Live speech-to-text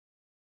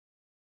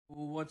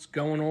What's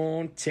going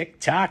on?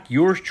 TikTok,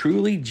 yours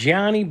truly,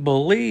 Johnny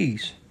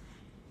Belize.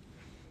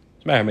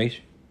 What's the matter, Mace?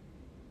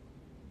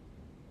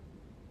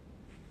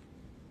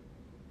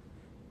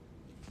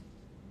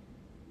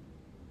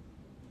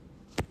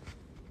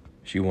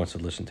 She wants to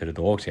listen to the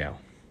dogs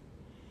howl.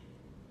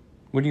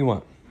 What do you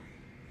want?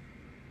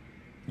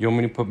 You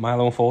want me to put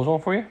Milo and Foles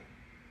on for you?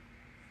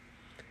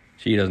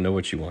 She doesn't know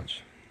what she wants.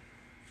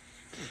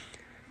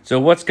 So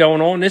what's going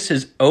on? This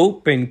is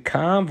Open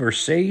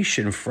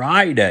Conversation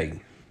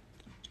Friday,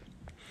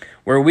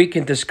 where we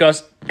can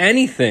discuss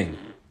anything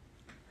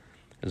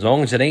as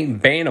long as it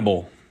ain't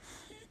bannable.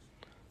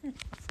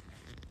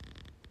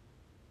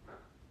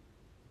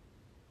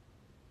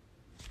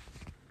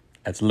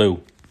 That's Lou. You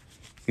want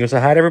to say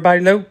hi to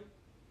everybody, Lou?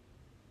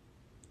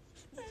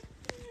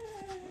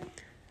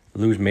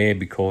 Lou's mad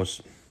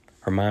because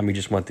her mommy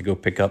just went to go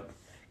pick up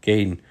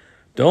Caden.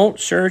 Don't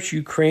search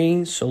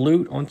Ukraine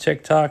salute on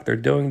TikTok. They're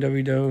doing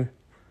WWE.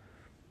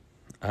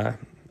 I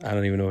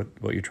don't even know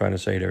what you're trying to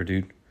say there,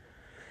 dude.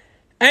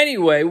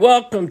 Anyway,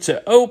 welcome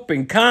to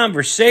Open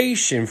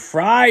Conversation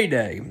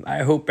Friday.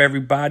 I hope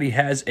everybody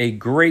has a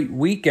great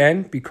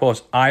weekend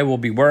because I will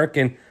be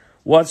working.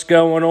 What's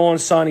going on,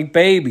 Sonny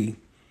Baby?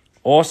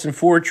 Austin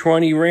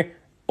 420,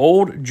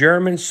 old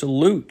German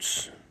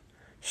salutes.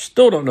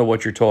 Still don't know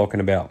what you're talking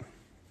about.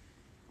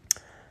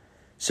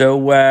 So,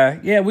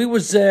 we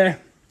was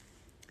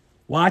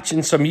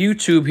watching some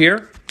YouTube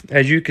here,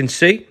 as you can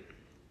see.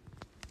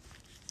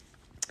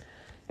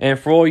 And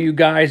for all you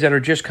guys that are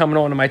just coming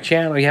onto my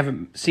channel, you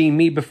haven't seen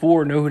me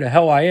before, know who the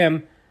hell I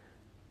am.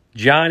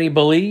 Johnny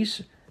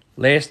Belize.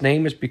 Last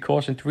name is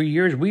because in 3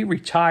 years we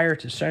retire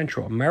to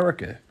Central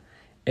America,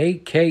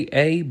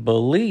 a.k.a.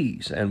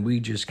 Belize. And we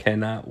just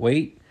cannot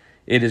wait.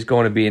 It is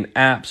going to be an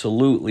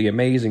absolutely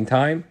amazing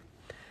time.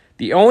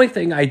 The only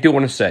thing I do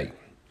want to say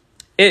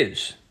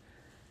is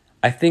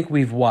I think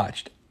we've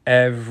watched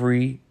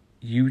every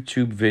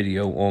YouTube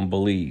video on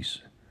Belize.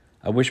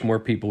 I wish more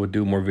people would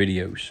do more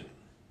videos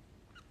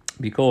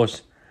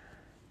because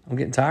I'm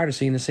getting tired of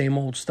seeing the same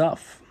old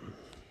stuff.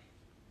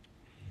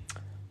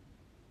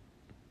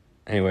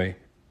 Anyway,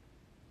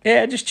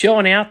 yeah, just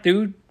chilling out,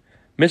 dude.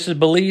 Mrs.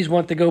 Belize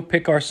went to go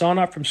pick our son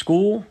up from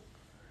school.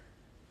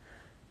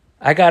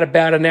 I got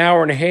about an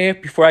hour and a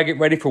half before I get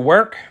ready for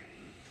work.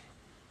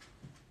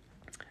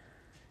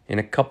 In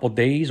a couple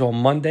days, on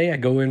Monday, I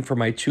go in for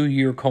my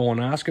 2-year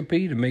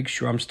colonoscopy to make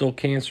sure I'm still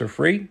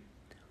cancer-free.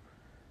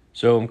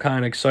 So I'm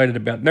kind of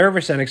excited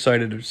nervous and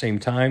excited at the same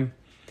time.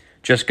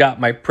 Just got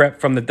my prep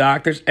from the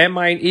doctors. Am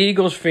I an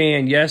Eagles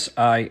fan? Yes,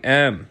 I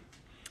am.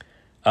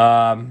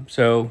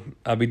 So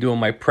I'll be doing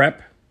my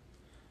prep.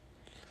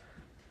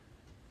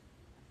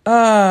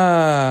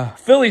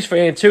 Phillies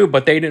fan too,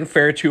 but they didn't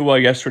fare too well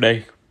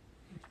yesterday.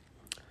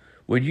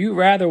 Would you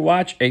rather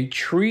watch a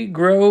tree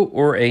grow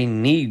or a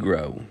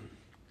Negro?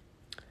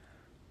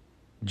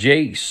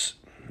 Jace,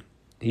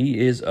 he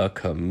is a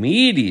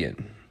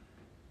comedian.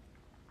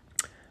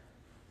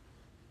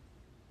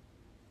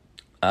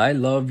 I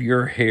love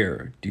your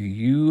hair. Do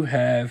you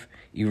have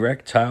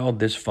erectile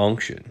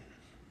dysfunction?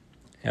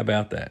 How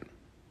about that?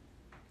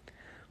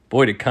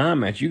 Boy, the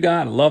comments. You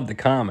gotta love the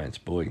comments,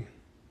 boy.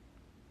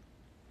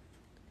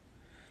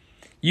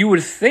 You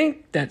would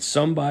think that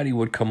somebody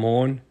would come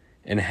on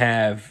and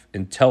have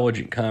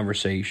intelligent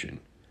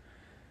conversation.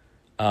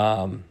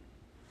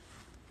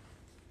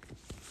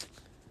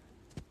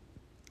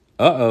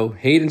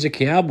 Hayden's a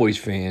Cowboys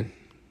fan.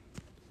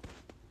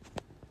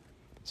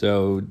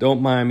 So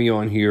don't mind me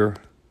on here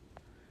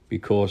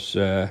because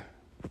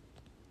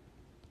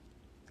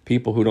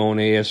people who don't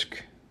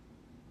ask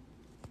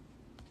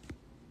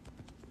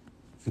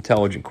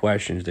intelligent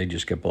questions, they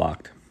just get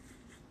blocked.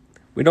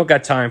 We don't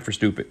got time for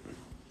stupid.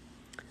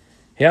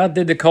 How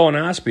did the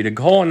colonoscopy? The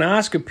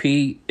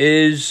colonoscopy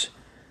is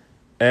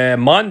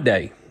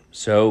Monday.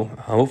 So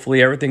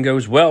hopefully everything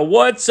goes well.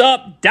 What's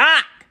up,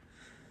 Doc?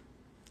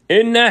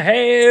 In the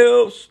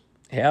house.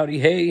 Howdy,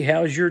 hey,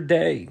 how's your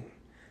day?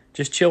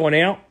 Just chilling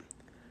out.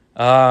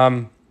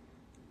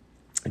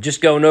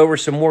 Just going over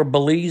some more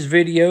Belize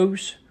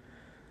videos.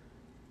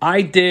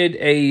 I did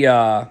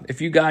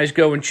if you guys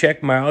go and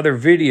check my other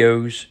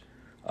videos,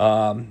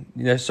 some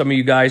of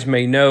you guys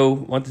may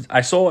know. I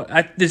saw,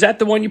 is that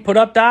the one you put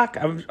up, Doc?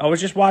 I was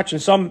just watching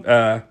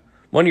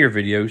one of your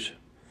videos.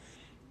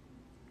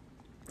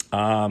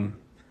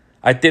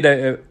 I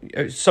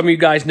did some of you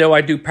guys know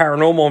I do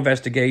paranormal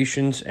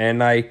investigations,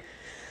 and I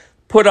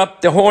put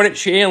up the Hornet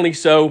Shanley,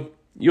 so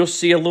you'll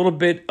see a little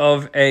bit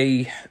of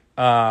a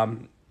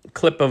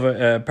clip of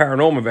a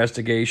paranormal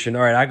investigation.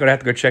 All right, I'm gonna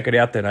have to go check it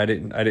out. Then I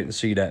didn't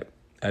see that.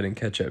 I didn't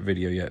catch that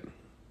video yet.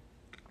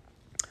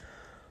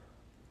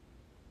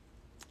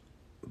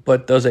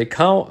 But does a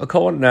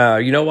colon? No,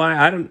 you know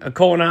why? A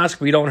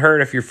colonoscopy don't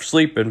hurt if you're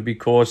sleeping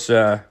because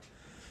I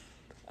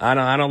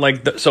don't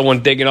like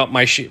someone digging up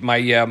my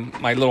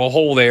little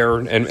hole there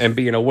and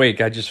being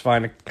awake. I just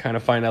find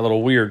that a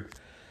little weird.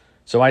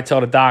 So I tell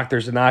the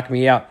doctors to knock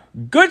me out.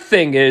 Good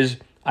thing is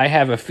I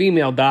have a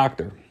female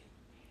doctor.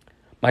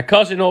 My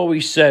cousin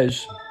always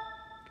says,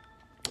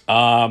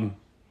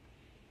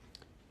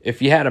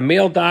 if you had a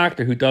male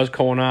doctor who does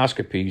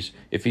colonoscopies,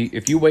 if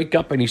you wake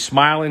up and he's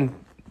smiling,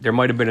 there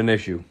might have been an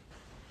issue.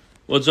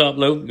 What's up,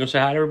 Lou? You gonna say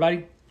hi to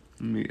everybody?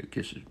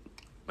 Kisses.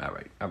 All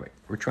right.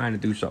 We're trying to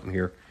do something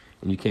here,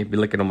 and you can't be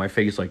licking on my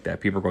face like that.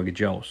 People are gonna get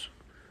jealous.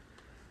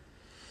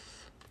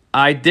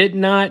 I did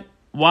not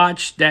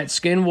watch that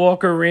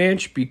Skinwalker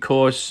Ranch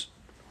because,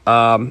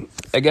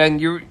 again,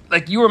 you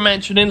were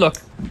mentioning. Look,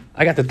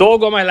 I got the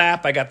dog on my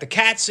lap. I got the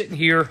cat sitting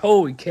here.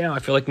 Holy cow! I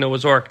feel like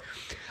Noah's Ark.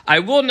 I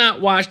will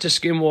not watch the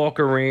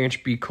Skinwalker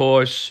Ranch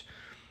because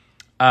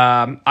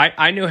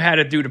I know how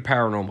to do the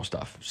paranormal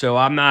stuff. So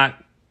I'm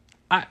not.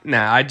 I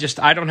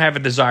don't have a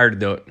desire to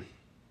do it.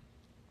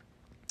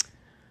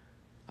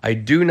 I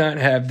do not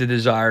have the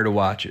desire to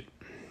watch it.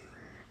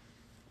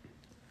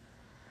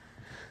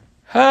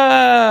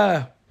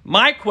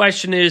 My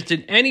question is,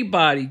 did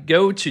anybody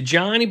go to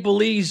Johnny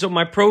Belize on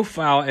my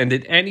profile, and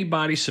did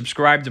anybody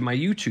subscribe to my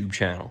YouTube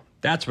channel?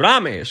 That's what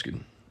I'm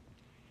asking.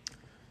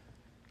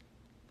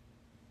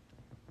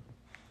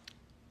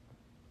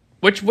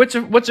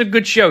 What's a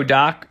good show,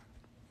 Doc?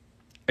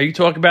 Are you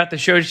talking about the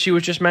show she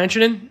was just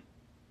mentioning?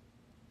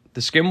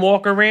 The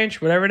Skinwalker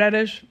Ranch, whatever that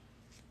is?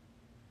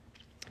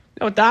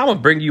 No, Doc, I'm going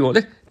to bring you on.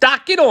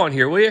 Doc, get on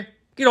here, will you?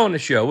 Get on the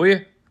show, will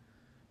you?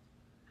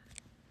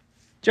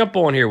 Jump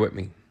on here with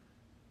me.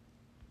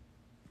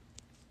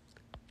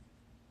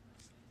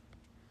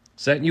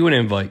 Setting you an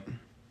invite.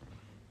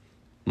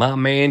 My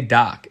man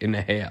Doc in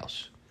the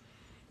house.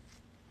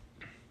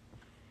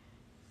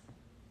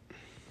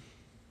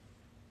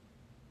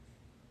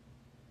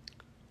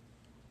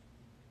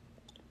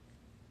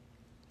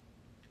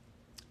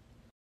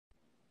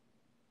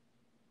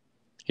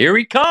 Here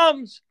he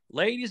comes,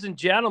 ladies and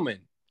gentlemen.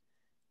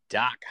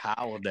 Doc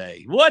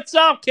Holidayiii. What's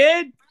up,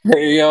 kid?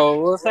 Hey, yo,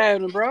 what's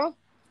happening, bro?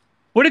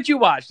 What did you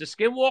watch? The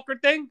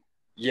Skinwalker thing?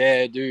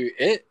 Yeah, dude,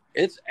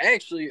 it's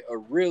actually a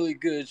really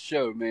good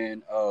show,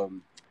 man.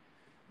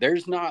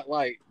 There's not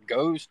like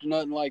ghosts or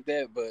nothing like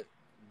that, but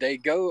they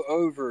go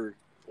over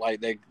like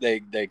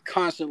they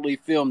constantly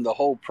film the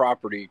whole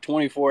property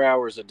 24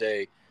 hours a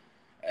day,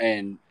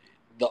 and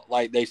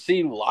like they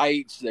see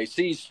lights, they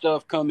see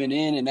stuff coming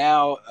in and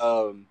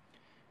out.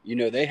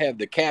 They have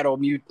the cattle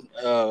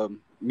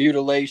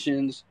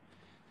mutilations.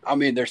 I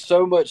mean, there's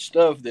so much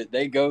stuff that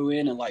they go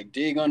in and like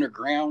dig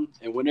underground,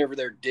 and whenever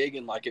they're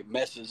digging, like it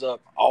messes up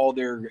all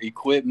their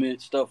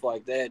equipment, stuff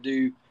like that,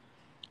 dude.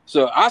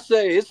 So I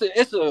say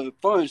it's a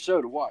fun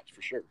show to watch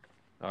for sure.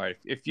 All right,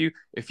 if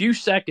you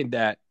second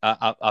that,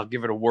 I'll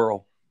give it a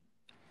whirl.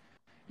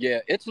 Yeah,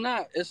 it's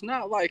not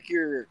like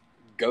your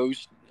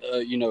ghost,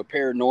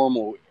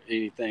 paranormal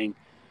anything,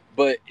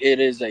 but it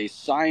is a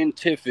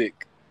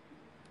scientific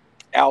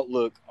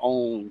outlook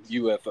on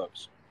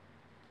UFOs.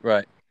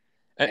 Right.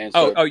 And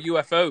so,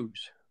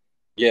 UFOs.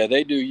 Yeah,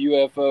 they do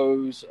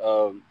UFOs.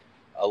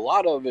 A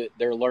lot of it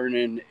they're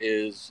learning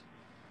is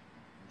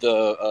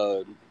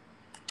the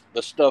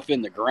stuff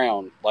in the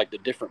ground, like the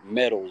different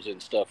metals and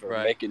stuff,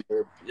 are making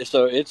their.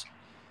 So it's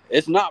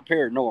not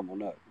paranormal,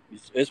 no.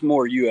 It's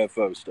more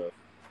UFO stuff.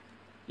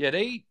 Yeah,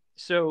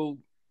 so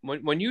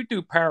when you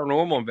do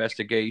paranormal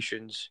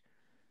investigations,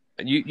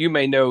 you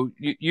may know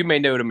you may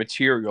know the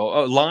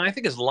material. I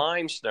think it's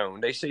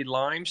limestone. They say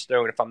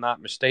limestone, if I'm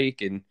not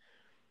mistaken,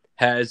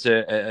 has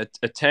a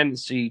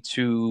tendency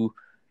to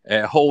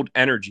hold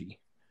energy.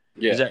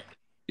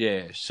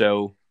 Yeah.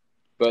 So,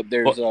 but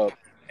there's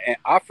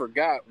I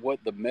forgot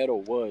what the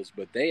metal was,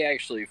 but they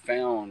actually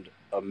found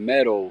a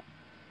metal.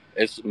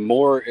 It's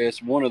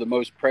one of the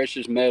most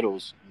precious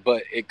metals,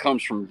 but it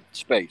comes from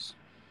space.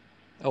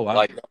 Oh wow!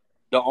 Like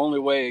the only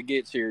way it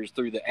gets here is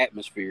through the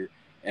atmosphere,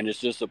 and it's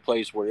just a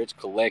place where it's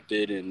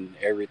collected and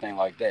everything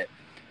like that.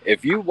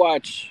 If you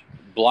watch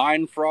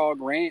Blind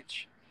Frog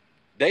Ranch,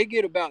 they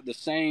get about the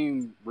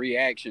same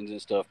reactions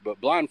and stuff, but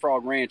Blind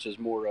Frog Ranch is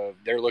more of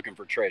they're looking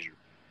for treasure.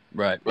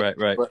 Right.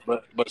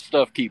 But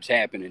stuff keeps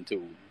happening to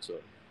them. So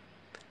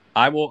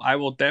I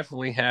will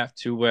definitely have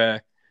to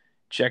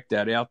check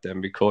that out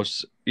then,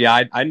 because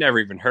I never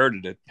even heard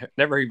of it.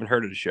 Never even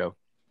heard of the show.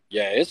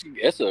 Yeah, it's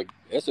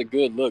a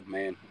good look,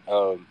 man.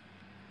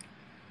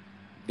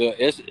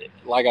 It's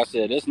like I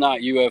said, it's not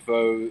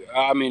UFO.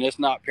 I mean, it's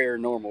not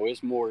paranormal.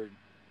 It's more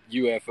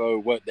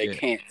UFO. What they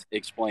can't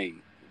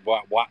explain.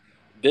 Why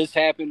this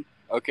happened?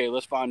 Okay,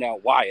 let's find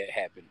out why it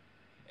happened,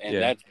 and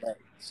that's right.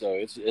 So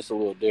it's a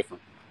little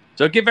different.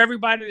 So give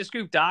everybody the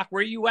scoop, Doc.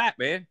 Where you at,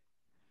 man?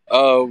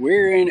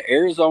 We're in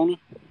Arizona.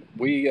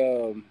 We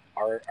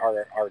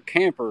our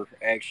camper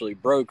actually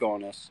broke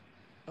on us.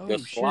 The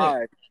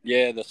slide,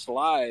 the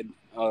slide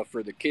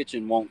for the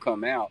kitchen won't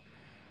come out,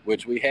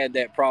 which we had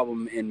that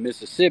problem in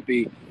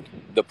Mississippi.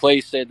 The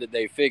place said that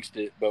they fixed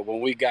it, but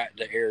when we got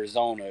to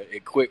Arizona,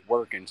 it quit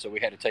working, so we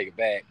had to take it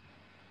back.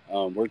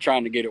 We're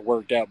trying to get it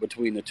worked out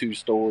between the two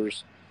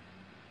stores.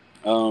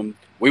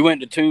 We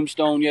went to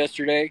Tombstone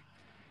yesterday.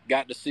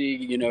 Got to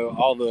see,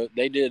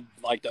 they did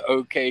like the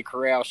OK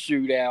Corral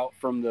shootout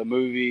from the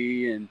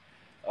movie, and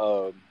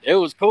it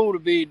was cool to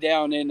be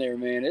down in there,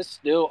 man. It's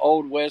still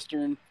old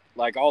Western.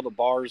 Like all the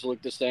bars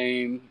look the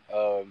same.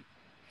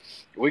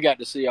 We got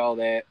to see all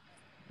that.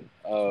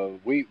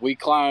 We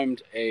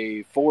climbed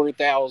a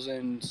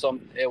 4,000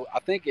 some. I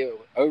think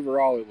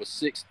overall it was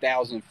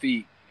 6,000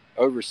 feet,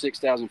 over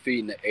 6,000 feet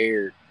in the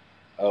air.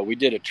 We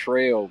did a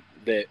trail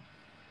that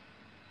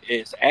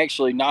it's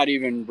actually not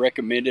even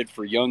recommended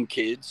for young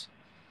kids,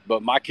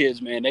 but my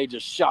kids, man, they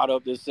just shot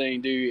up this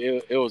thing,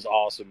 dude. It was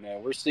awesome,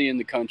 man. We're seeing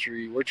the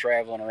country. We're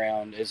traveling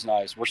around. It's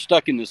nice. We're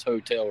stuck in this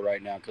hotel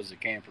right now because of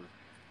camper,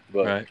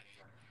 but Right.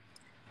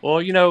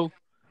 Well,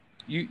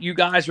 you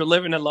guys are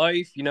living a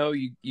life.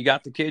 You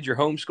got the kids. You're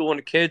homeschooling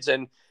the kids,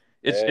 and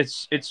yeah,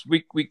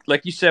 we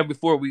like you said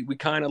before. We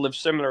kind of live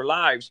similar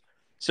lives.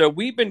 So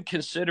we've been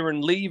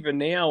considering leaving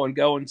now and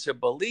going to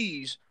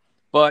Belize,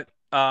 but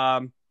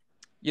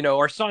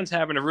our son's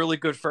having a really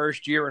good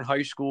first year in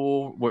high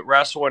school with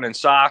wrestling and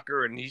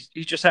soccer, and he's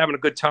just having a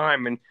good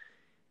time. And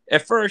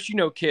at first,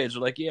 kids are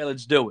like, "Yeah,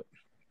 let's do it,"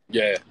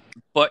 yeah.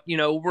 but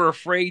we're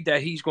afraid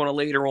that he's going to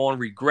later on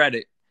regret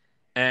it,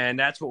 and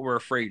that's what we're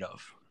afraid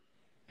of.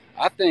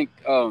 I think,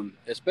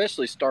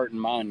 especially starting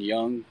mine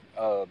young,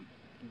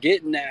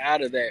 getting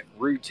out of that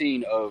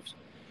routine of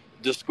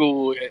the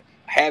school,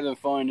 having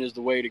fun is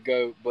the way to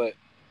go. But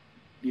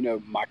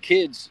my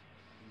kids,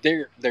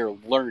 they're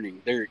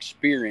learning, they're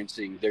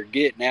experiencing, they're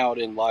getting out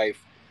in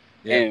life,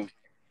 Yeah, and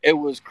it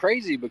was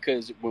crazy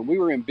because when we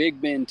were in Big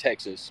Bend,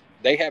 Texas,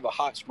 they have a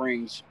hot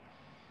springs.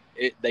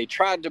 They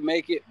tried to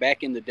make it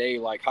back in the day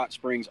like Hot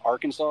Springs,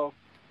 Arkansas,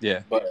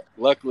 yeah, but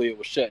luckily it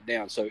was shut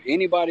down. So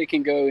anybody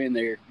can go in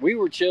there. We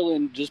were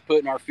chilling, just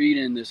putting our feet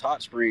in this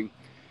hot spring,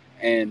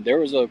 and there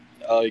was a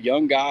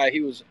young guy.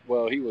 He was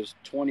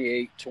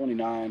 28,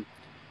 29.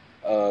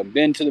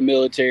 Been to the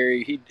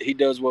military. He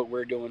does what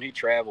we're doing. He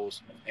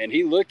travels, and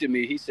he looked at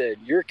me. He said,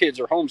 "Your kids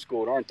are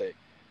homeschooled, aren't they?"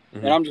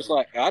 And hmm I'm just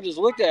like, I just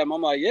looked at him.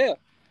 I'm like, "Yeah."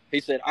 He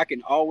said, "I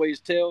can always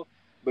tell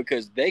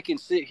because they can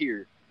sit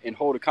here and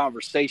hold a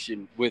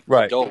conversation with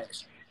right,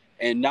 adults,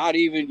 and not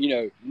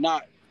even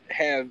not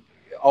have,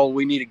 oh,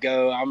 we need to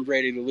go. I'm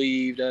ready to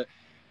leave."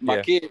 My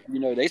yeah, kid,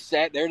 they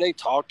sat there. They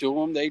talked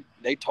to him.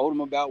 They told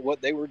him about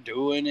what they were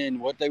doing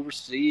and what they were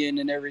seeing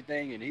and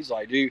everything. And he's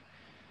like, "Dude,"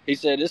 he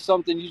said, "it's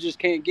something you just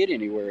can't get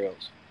anywhere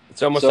else."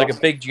 it's almost So like a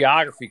big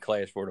geography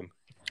class for them.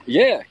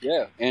 yeah,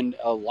 yeah, and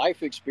a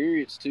life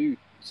experience too.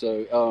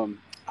 So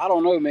I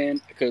don't know,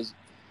 man, because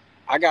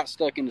I got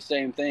stuck in the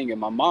same thing, and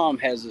my mom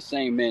has the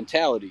same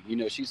mentality.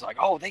 She's like,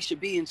 "Oh, they should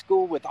be in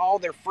school with all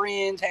their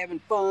friends, having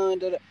fun."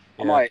 Da, da.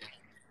 I'm Yeah, like,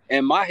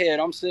 in my head,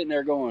 I'm sitting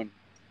there going,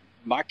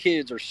 "My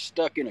kids are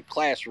stuck in a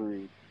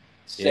classroom,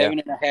 yeah,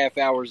 7.5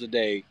 hours a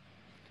day.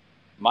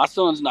 My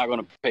son's not going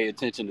to pay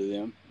attention to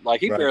them.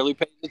 Like he right, barely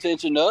pays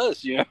attention to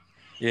us." yeah,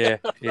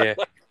 yeah,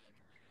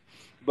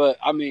 But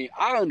I mean,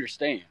 I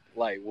understand.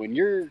 Like when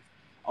you're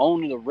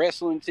on the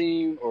wrestling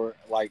team, or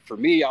like for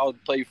me, I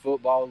would play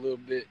football a little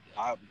bit.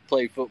 I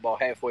played football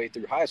halfway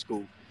through high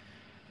school.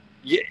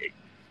 Yeah,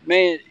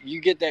 man,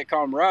 you get that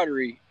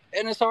camaraderie,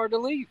 and it's hard to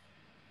leave.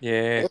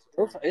 yeah.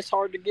 It's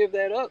hard to give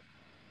that up.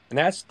 And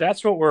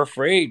that's what we're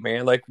afraid,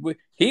 man. Like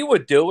he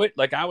would do it.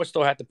 Like I would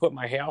still have to put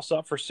my house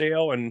up for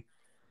sale, and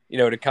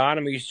the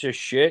economy's just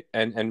shit,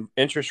 and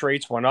interest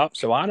rates went up,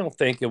 so I don't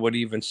think it would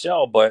even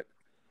sell. But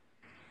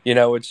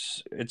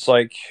it's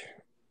like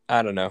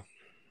I don't know.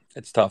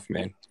 It's tough,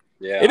 man.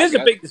 Yeah, It I is a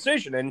got. big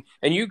decision,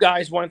 and you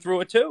guys went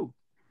through it too.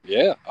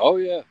 Yeah, oh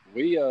yeah.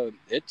 We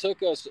it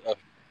took us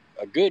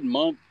a good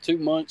month, 2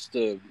 months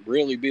to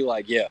really be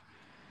like, yeah,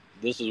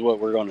 this is what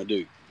we're going to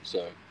do.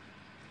 So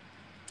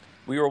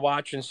We were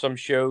watching some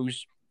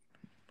shows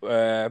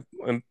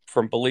from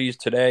Belize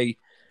today,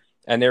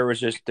 and there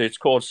was this. It's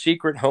called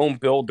Secret Home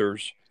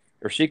Builders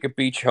or Secret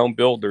Beach Home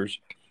Builders,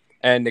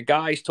 and the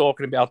guy's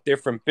talking about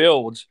different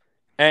builds,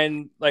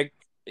 and like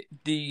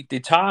the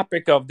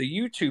topic of the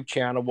YouTube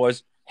channel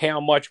was how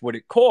much would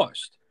it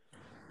cost.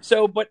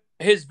 So, but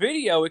his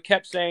video, it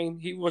kept saying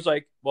he was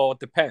like, "Well, it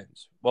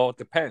depends. Well, it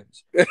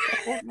depends."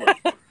 Well,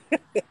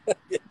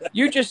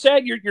 you just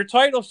said your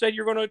title said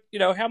you're gonna,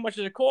 how much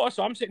does it cost?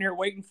 So I'm sitting here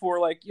waiting for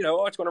like,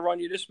 oh, it's gonna run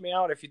you this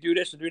amount if you do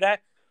this and do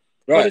that.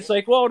 But right, it's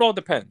like, well, it all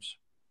depends.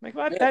 I'm like,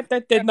 what? yeah,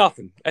 That did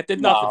nothing. That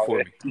did nothing no,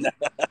 for me.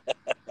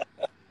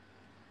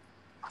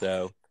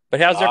 So, but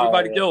how's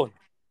everybody no, doing?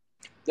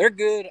 they're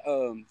good.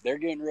 They're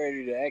getting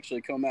ready to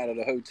actually come out of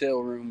the hotel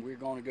room. We're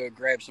going to go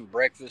grab some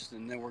breakfast,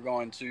 and then we're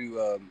going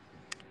to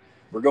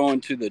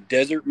the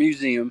Desert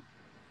Museum,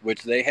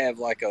 which they have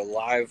like a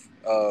live.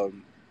 I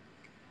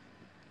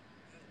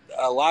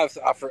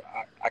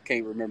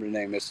can't remember the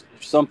name. It's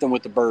something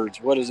with the birds.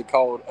 What is it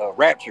called?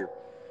 Rapture.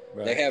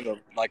 They Right. have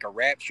a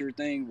rapture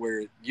thing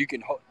where you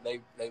can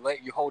they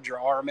let you hold your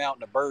arm out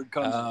and the bird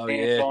comes and Oh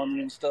dance yeah, on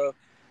you and stuff.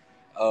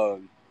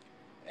 Um,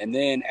 and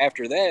then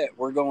after that,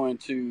 we're going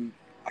to.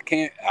 I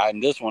can't.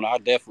 And this one I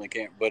definitely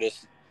can't. But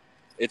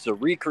it's a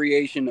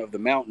recreation of the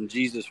mountain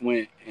Jesus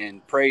went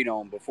and prayed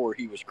on before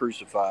he was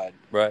crucified.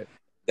 right.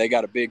 They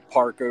got a big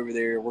park over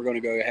there. We're going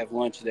to go have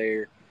lunch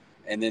there,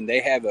 and then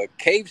they have a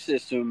cave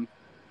system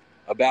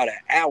about an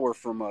hour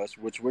from us,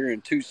 which we're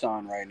in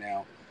Tucson right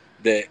now.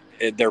 That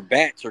their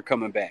bats are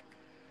coming back.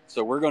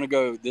 So we're going to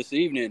go this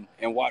evening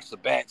and watch the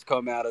bats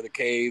come out of the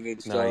cave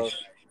and stuff. Nice.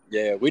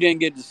 Yeah, we didn't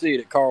get to see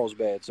it at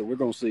Carlsbad, so we're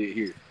gonna see it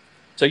here.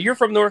 So you're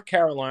from North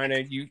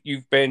Carolina.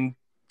 You've been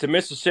to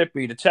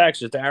Mississippi, to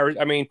Texas, to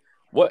Arizona. I mean,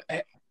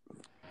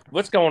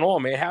 what's going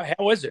on, man?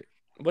 How is it?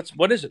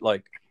 What is it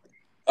like?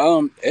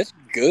 It's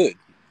good.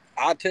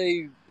 I tell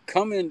you,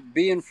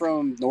 being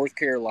from North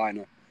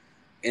Carolina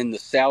in the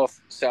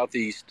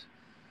southeast,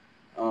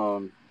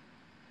 um,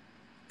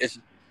 it's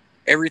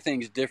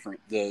everything's different.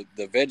 The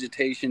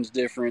vegetation's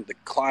different. The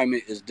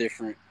climate is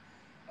different.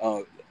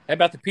 How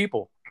about the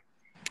people?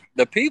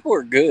 The people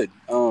are good.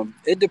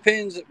 It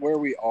depends where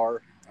we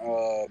are.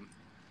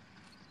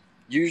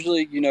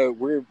 Usually,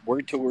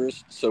 we're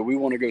tourists, so we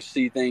want to go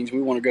see things.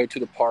 We want to go to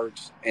the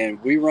parks,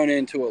 and we run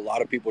into a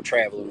lot of people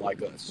traveling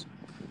like us.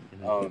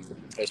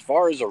 As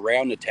far as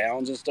around the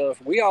towns and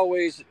stuff, we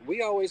always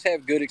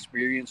have good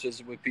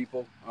experiences with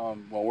people.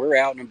 When we're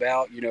out and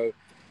about,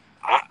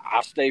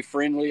 I stay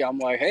friendly. I'm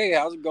like, hey,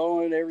 how's it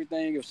going?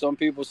 Everything. If some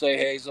people say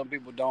hey, some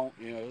people don't.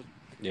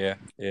 Yeah,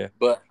 yeah.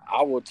 But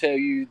I will tell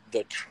you,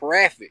 the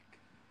traffic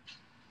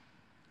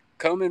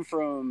coming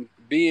from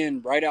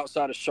being right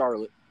outside of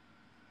Charlotte,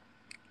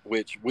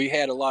 which we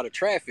had a lot of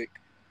traffic,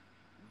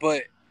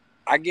 but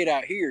I get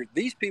out here,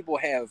 these people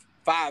have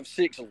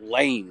 5-6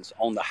 lanes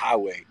on the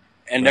highway,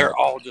 and they're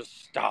all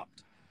just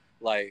stopped.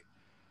 Like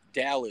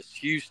Dallas,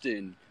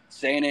 Houston,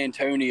 San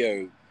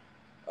Antonio,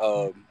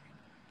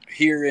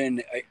 here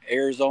in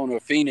Arizona,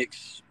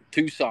 Phoenix,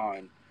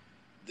 Tucson,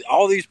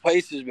 all these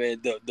places,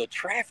 man, the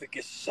traffic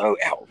is so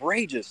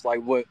outrageous. Like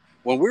when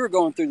we were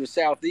going through the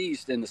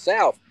Southeast and the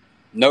South,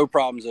 no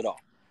problems at all.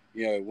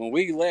 When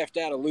we left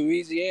out of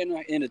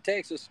Louisiana into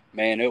Texas,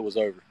 man, it was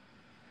over.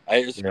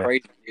 It's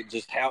crazy. It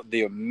just how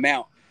the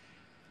amount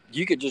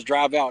you could just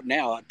drive out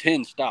now.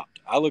 10 stopped.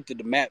 I looked at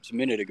the maps a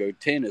minute ago.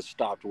 10 has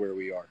stopped where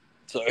we are.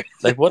 So,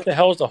 like, what the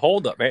hell is the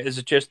holdup, man? Is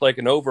it just like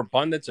an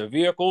overabundance of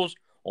vehicles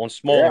on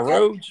smaller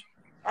roads?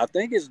 I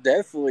think it's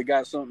definitely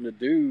got something to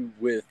do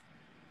with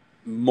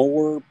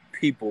more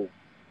people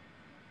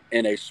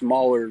in a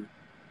smaller,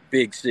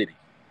 big city.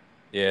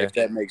 Yeah, if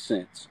that makes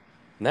sense.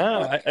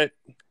 No,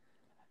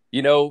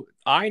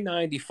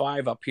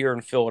 I-95 up here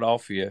in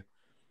Philadelphia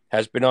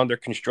has been under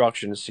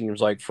construction. It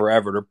seems like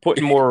forever. They're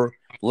putting more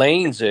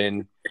lanes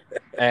in,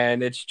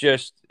 and it's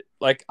just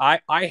like I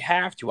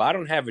have to. I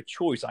don't have a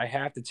choice. I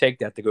have to take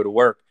that to go to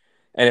work.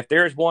 And if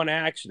there's one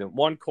accident,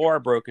 one car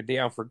broken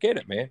down, forget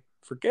it, man.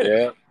 Forget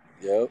it.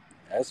 Yep.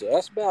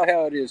 That's about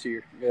how it is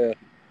here. Yeah.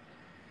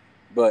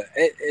 But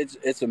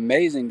it's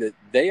amazing that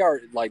they are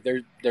like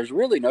there's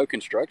really no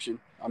construction.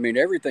 I mean,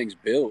 everything's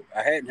built.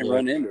 I hadn't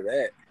run into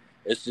that.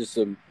 It's just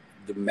the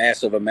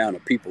massive amount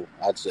of people,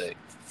 I'd say.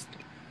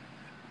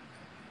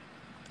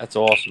 That's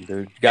awesome,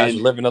 dude. You guys are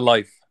living a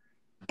life.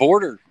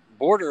 Border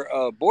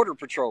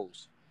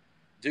patrols.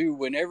 Dude,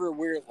 whenever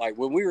when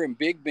we were in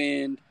Big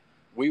Bend,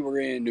 we were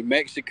in New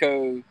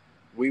Mexico,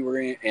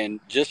 and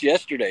just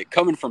yesterday,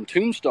 coming from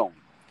Tombstone,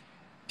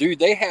 dude,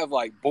 they have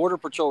like border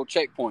patrol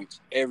checkpoints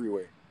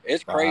everywhere.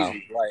 It's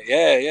crazy. Wow. Like,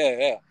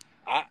 yeah.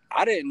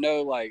 I didn't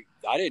know, I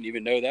didn't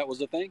even know that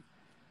was a thing.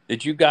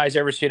 Did you guys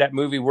ever see that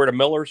movie, We're the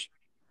Millers?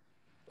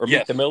 Or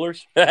Meet the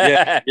Millers?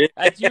 Yeah.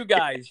 That's you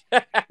guys.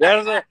 That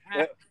is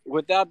it.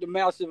 Without the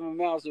massive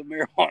amounts of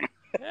marijuana.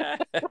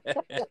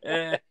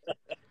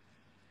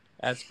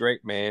 That's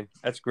great, man.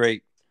 That's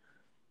great.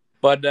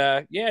 But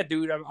yeah,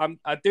 dude,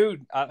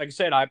 dude. Like I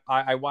said,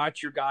 I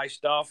watch your guys'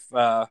 stuff.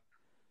 I've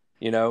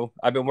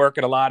been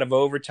working a lot of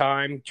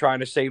overtime trying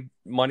to save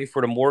money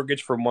for the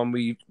mortgage for when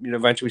we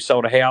eventually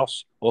sell the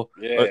house. Well,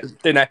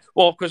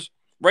 because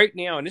right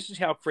now, and this is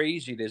how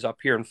crazy it is up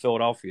here in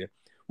Philadelphia.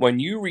 When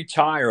you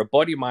retire, a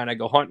buddy of mine I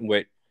go hunting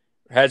with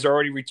has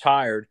already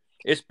retired.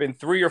 It's been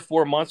 3 or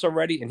 4 months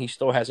already, and he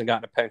still hasn't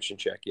gotten a pension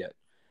check yet.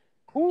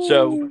 Ooh.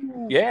 So,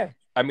 yeah,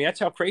 I mean, that's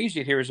how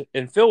crazy it here is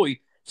in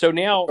Philly. So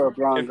now,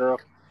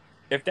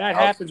 if that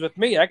happens with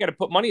me, I got to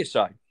put money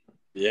aside.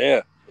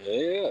 Yeah.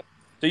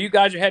 So you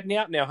guys are heading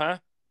out now, huh?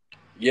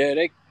 Yeah,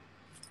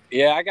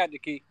 I got the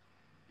key.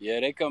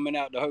 Yeah, they coming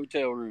out the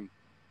hotel room.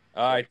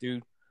 All right,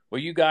 dude. Well,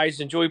 you guys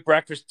enjoy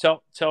breakfast.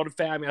 Tell the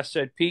family I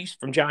said peace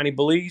from Johnny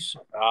Belize.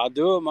 I'll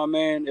do it, my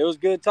man. It was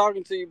good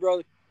talking to you,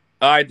 brother.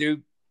 All right,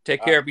 dude.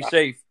 Take care. Be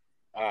safe.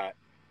 All right.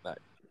 Bye.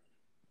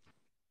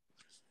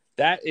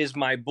 That is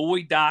my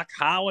boy, Doc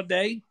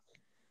Holidayiii.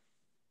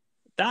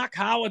 Doc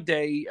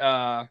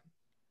Holidayiii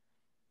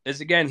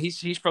is, again,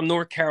 he's from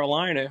North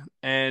Carolina.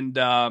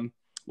 And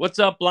what's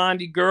up,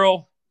 Blondie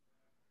girl?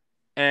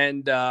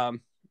 And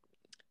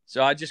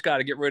so I just got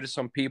to get rid of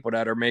some people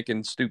that are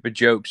making stupid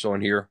jokes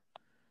on here.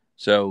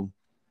 So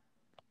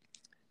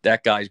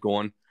that guy's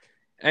gone.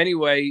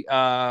 Anyway,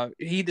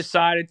 he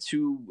decided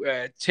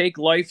to take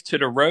life to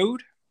the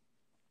road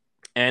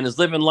and is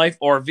living life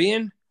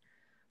RVing.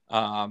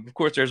 Of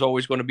course, there's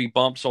always going to be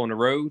bumps on the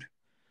road.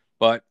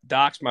 But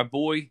Doc's my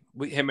boy.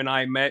 Him and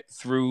I met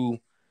through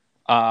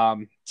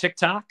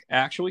TikTok,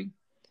 actually.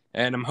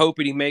 And I'm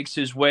hoping he makes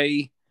his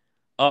way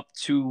up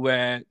to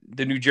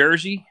the New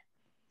Jersey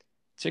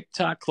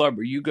TikTok club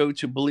where you go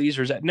to Belize.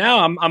 Or is that now?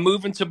 I'm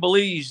moving to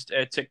Belize,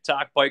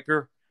 TikTok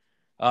biker.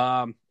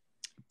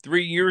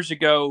 3 years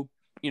ago,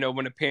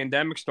 when the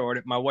pandemic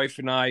started, my wife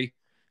and I,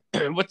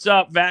 what's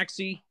up,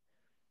 Vaxie?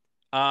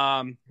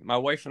 My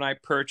wife and I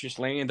purchased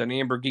land on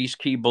Ambergris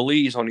Key,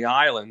 Belize on the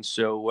island.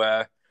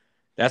 So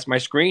that's my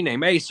screen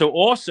name. Hey, so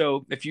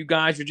also, if you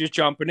guys are just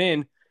jumping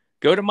in,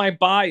 go to my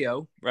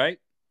bio, right?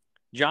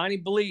 Johnny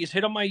Belize,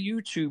 hit on my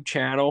YouTube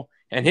channel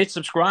and hit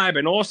subscribe.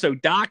 And also,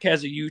 Doc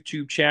has a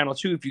YouTube channel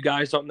too. If you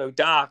guys don't know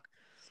Doc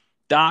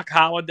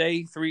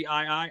Holidayiii,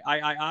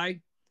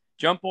 3II.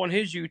 Jump on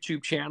his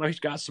YouTube channel.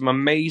 He's got some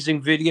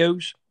amazing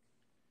videos.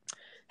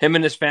 Him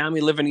and his family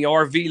living the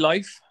RV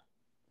life.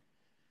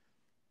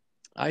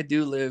 I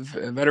do live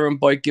veteran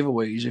bike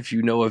giveaways if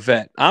you know a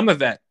vet. I'm a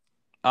vet.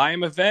 I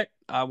am a vet.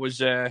 I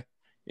was in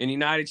the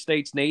United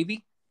States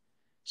Navy,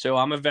 so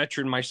I'm a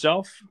veteran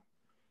myself.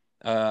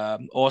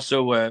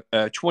 Also a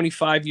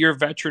 25-year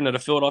veteran of the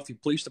Philadelphia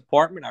Police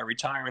Department. I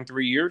retire in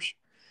 3 years.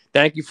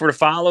 Thank you for the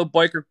follow,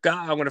 Biker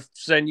Guy. I'm going to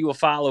send you a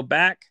follow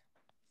back.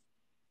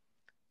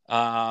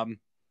 Yeah,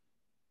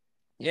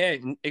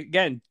 and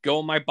again, go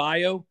on my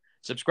bio,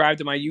 subscribe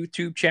to my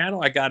YouTube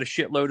channel. I got a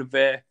shitload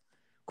of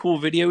cool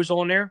videos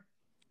on there.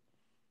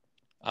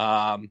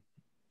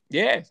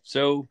 Yeah,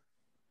 so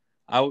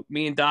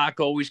me and Doc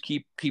always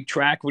keep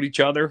track with each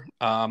other.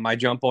 I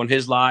jump on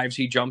his lives,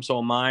 he jumps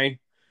on mine.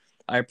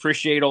 I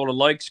appreciate all the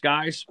likes,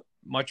 guys.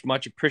 Much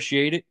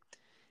appreciated.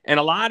 And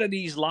a lot of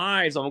these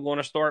lives I'm going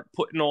to start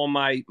putting on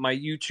my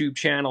YouTube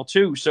channel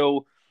too.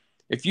 So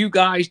if you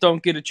guys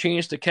don't get a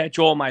chance to catch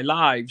all my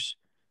lives,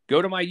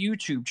 go to my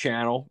YouTube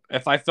channel.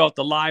 If I felt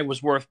the live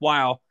was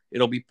worthwhile,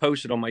 it'll be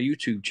posted on my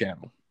YouTube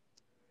channel.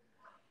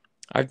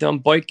 I've done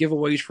bike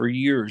giveaways for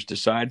years.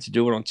 Decided to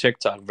do it on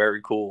TikTok.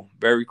 Very cool.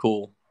 Very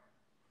cool.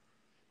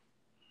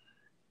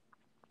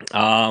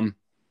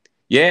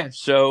 Yeah,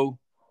 so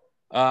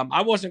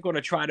I wasn't going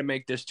to try to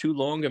make this too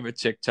long of a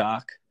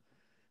TikTok.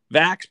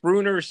 Vax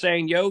Bruner is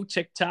saying, yo,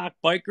 TikTok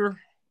biker.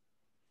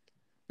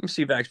 Let me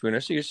see Vax Bruner.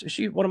 Is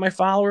she one of my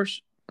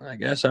followers? I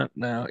guess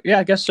no. Yeah,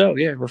 I guess so.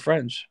 Yeah, we're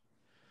friends.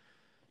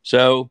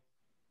 So,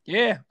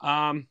 yeah.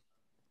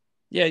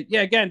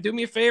 Yeah. Again, do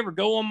me a favor.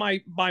 Go on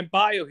my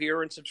bio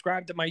here and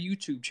subscribe to my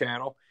YouTube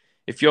channel.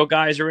 If you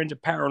guys are into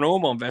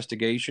paranormal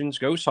investigations,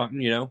 ghost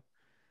hunting,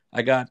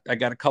 I got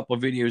a couple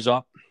of videos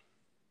up.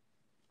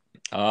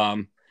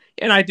 And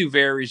I do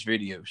various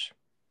videos.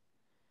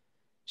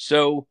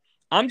 So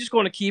I'm just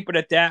going to keep it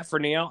at that for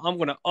now. I'm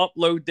going to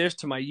upload this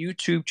to my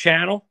YouTube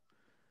channel.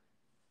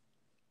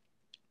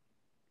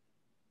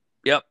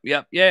 Yep.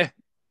 Yeah.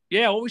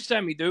 Always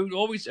send me, dude.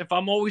 Always, if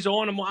I'm always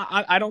on,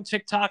 I don't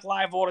TikTok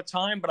live all the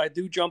time, but I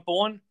do jump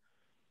on.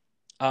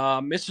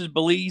 Mrs.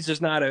 Belize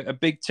is not a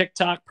big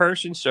TikTok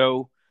person,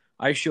 so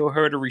I show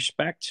her the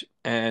respect,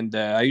 and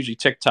I usually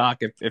TikTok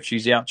if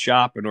she's out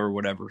shopping or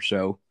whatever.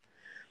 So,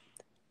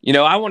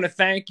 I want to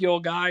thank you all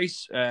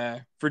guys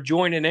for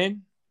joining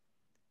in.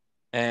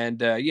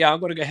 And, I'm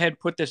going to go ahead and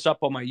put this up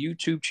on my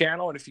YouTube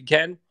channel. And if you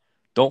can,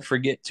 don't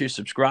forget to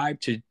subscribe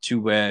to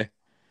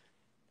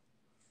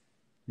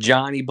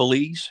Johnny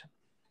Belize.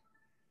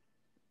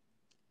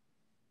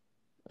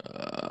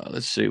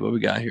 Let's see what we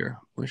got here.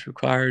 What's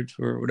required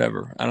for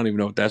whatever. I don't even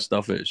know what that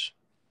stuff is.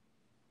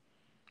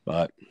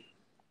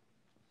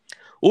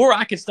 Or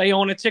I could stay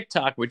on a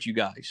TikTok with you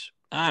guys.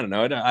 I don't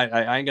know.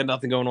 I ain't got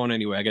nothing going on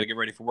anyway. I got to get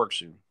ready for work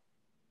soon.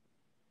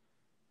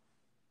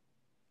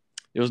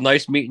 It was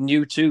nice meeting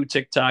you too,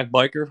 TikTok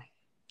biker.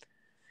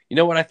 You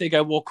know what? I think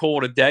I will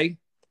call it a day.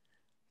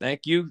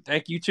 Thank you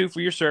too for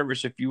your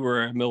service if you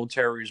were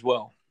military as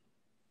well.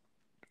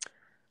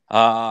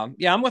 I'm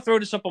going to throw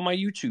this up on my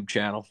YouTube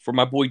channel for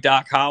my boy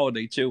Doc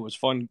Holidayiii too. It was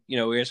fun,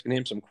 asking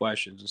him some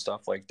questions and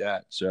stuff like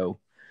that. So,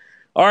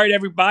 all right,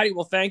 everybody.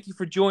 Well, thank you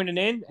for joining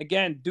in.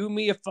 Again, do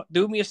me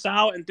a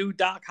solid and do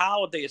Doc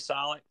Holidayiii a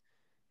solid.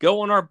 Go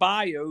on our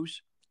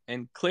bios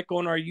and click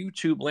on our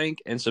YouTube link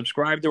and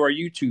subscribe to our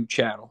YouTube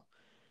channel.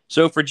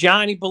 So for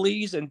Johnny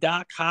Belize and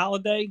Doc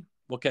Holidayiii,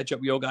 we'll catch up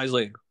with you guys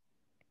later.